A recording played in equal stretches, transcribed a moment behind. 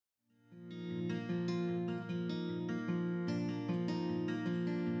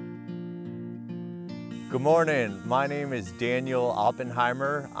Good morning, my name is Daniel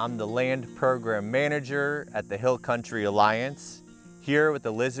Oppenheimer. I'm the Land Program Manager at the Hill Country Alliance, here with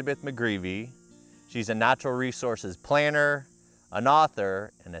Elizabeth McGreevy. She's a natural resources planner, an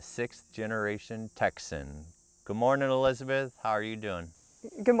author, and a sixth-generation Texan. Good morning, Elizabeth. How are you doing?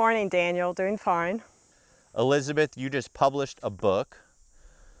 Good morning, Daniel. Doing fine. Elizabeth, you just published a book,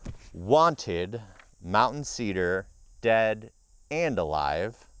 Wanted, Mountain Cedar, Dead and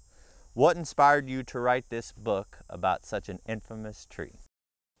Alive. What inspired you to write this book about such an infamous tree?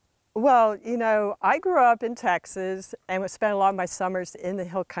 Well, you know, I grew up in Texas and spent a lot of my summers in the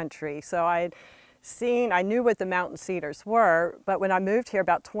hill country. So I knew what the mountain cedars were, but when I moved here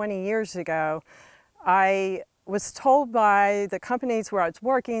about 20 years ago, I was told by the companies where I was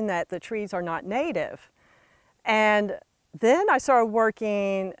working that the trees are not native. And then I started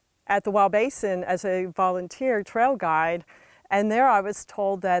working at the Wild Basin as a volunteer trail guide, and there I was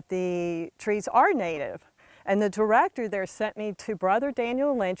told that the trees are native. And the director there sent me to Brother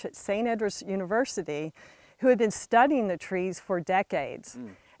Daniel Lynch at St. Edward's University, who had been studying the trees for decades.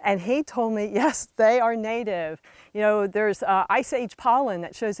 And he told me, yes, they are native. You know, there's Ice Age pollen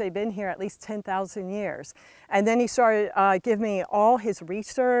that shows they've been here at least 10,000 years. And then he started giving me all his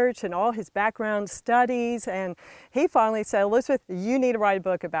research and all his background studies. And he finally said, Elizabeth, you need to write a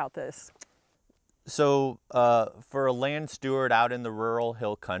book about this. So for a land steward out in the rural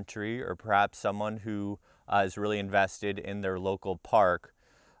hill country, or perhaps someone who is really invested in their local park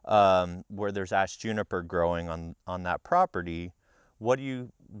where there's ash juniper growing on that property, what do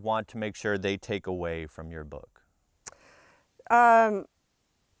you want to make sure they take away from your book? I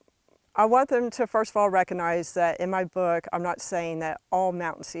want them to first of all recognize that in my book, I'm not saying that all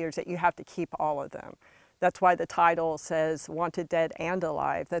mountain cedars, that you have to keep all of them. That's why the title says Wanted, Dead and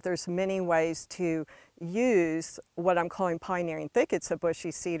Alive, that there's many ways to use what I'm calling pioneering thickets of bushy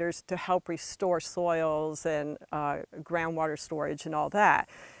cedars to help restore soils and groundwater storage and all that.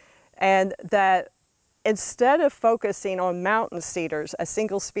 And that instead of focusing on mountain cedars, a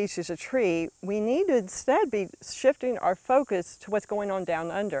single species of tree, we need to instead be shifting our focus to what's going on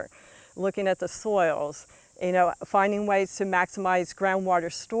down under, looking at the soils, you know, finding ways to maximize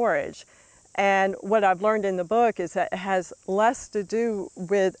groundwater storage. And what I've learned in the book is that it has less to do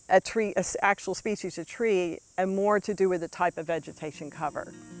with a tree, an actual species of tree, and more to do with the type of vegetation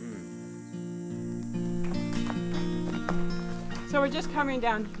cover. So we're just coming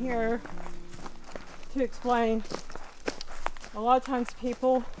down here to explain. A lot of times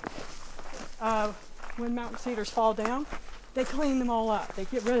people, when mountain cedars fall down, they clean them all up. They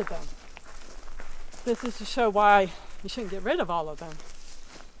get rid of them. This is to show why you shouldn't get rid of all of them.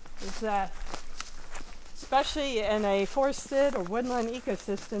 Is that especially in a forested or woodland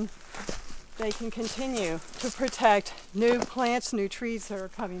ecosystem, they can continue to protect new plants, new trees that are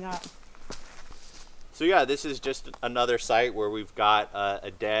coming up. So yeah, this is just another site where we've got a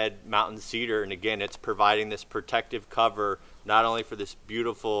dead mountain cedar, and again, it's providing this protective cover not only for this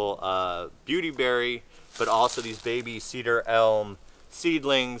beautiful beautyberry, but also these baby cedar elm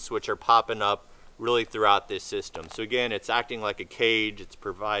seedlings, which are popping up really throughout this system. So again, it's acting like a cage. It's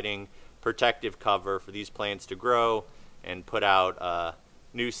providing protective cover for these plants to grow and put out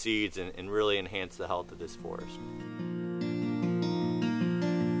new seeds and really enhance the health of this forest.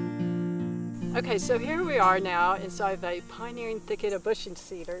 Okay, so here we are now inside of a pioneering thicket of bushy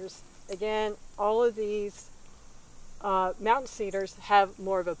cedars. Again, all of these mountain cedars have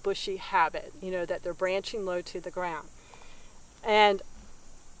more of a bushy habit, you know, that they're branching low to the ground. And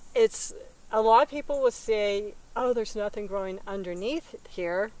it's, a lot of people will say, oh, there's nothing growing underneath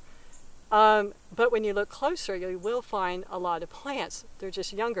here. But when you look closer, you will find a lot of plants. They're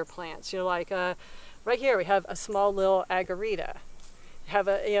just younger plants. You know, like right here we have a small little agarita. You have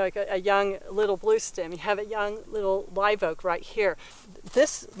like a young little blue stem. You have a young little live oak right here.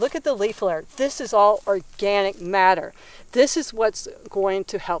 This, look at the leaf layer. This is all organic matter. This is what's going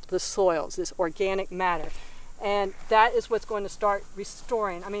to help the soils, this organic matter. And that is what's going to start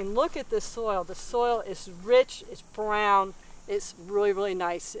restoring. I mean, look at this soil. The soil is rich, it's brown, it's really, really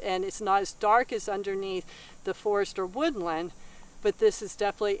nice. And it's not as dark as underneath the forest or woodland, but this is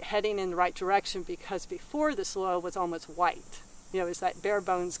definitely heading in the right direction because before the soil was almost white. You know, it's that bare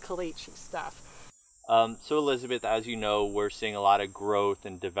bones caliche stuff. So Elizabeth, as you know, we're seeing a lot of growth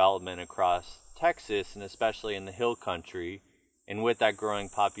and development across Texas, and especially in the hill country. And with that growing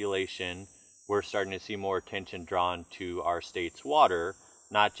population, we're starting to see more attention drawn to our state's water,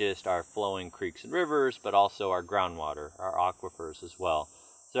 not just our flowing creeks and rivers, but also our groundwater, our aquifers as well.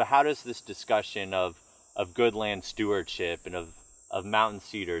 So how does this discussion of good land stewardship and of mountain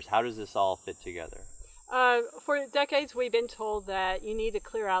cedars, how does this all fit together? For decades, we've been told that you need to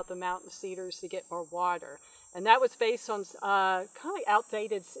clear out the mountain cedars to get more water. And that was based on kind of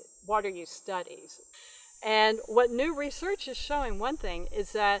outdated water use studies. And what new research is showing, one thing,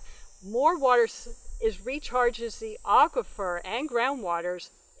 is that more water recharges the aquifer and groundwaters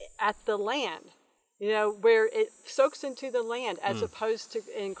at the land, where it soaks into the land as opposed to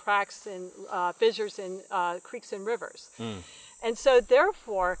in cracks and fissures in creeks and rivers. And so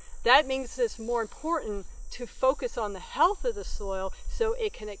therefore, that means it's more important to focus on the health of the soil so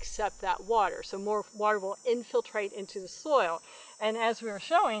it can accept that water. So more water will infiltrate into the soil. And as we were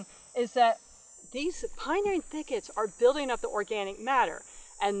showing, is that these pioneering thickets are building up the organic matter.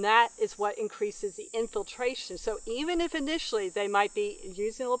 And that is what increases the infiltration. So even if initially they might be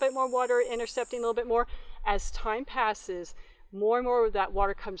using a little bit more water, intercepting a little bit more, as time passes, more and more of that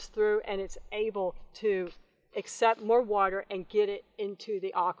water comes through and it's able to accept more water and get it into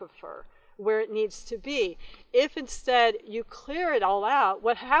the aquifer where it needs to be. If instead you clear it all out,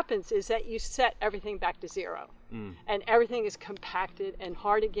 what happens is that you set everything back to zero. And everything is compacted and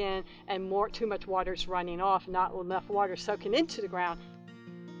hard again, and too much water is running off, not enough water soaking into the ground.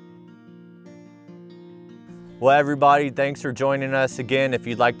 Well, everybody, thanks for joining us again. If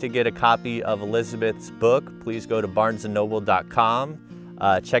you'd like to get a copy of Elizabeth's book, please go to barnesandnoble.com.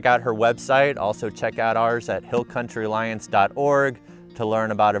 Check out her website. Also check out ours at hillcountryalliance.org to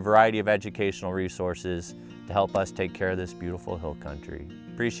learn about a variety of educational resources to help us take care of this beautiful hill country.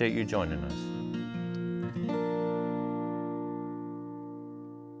 Appreciate you joining us.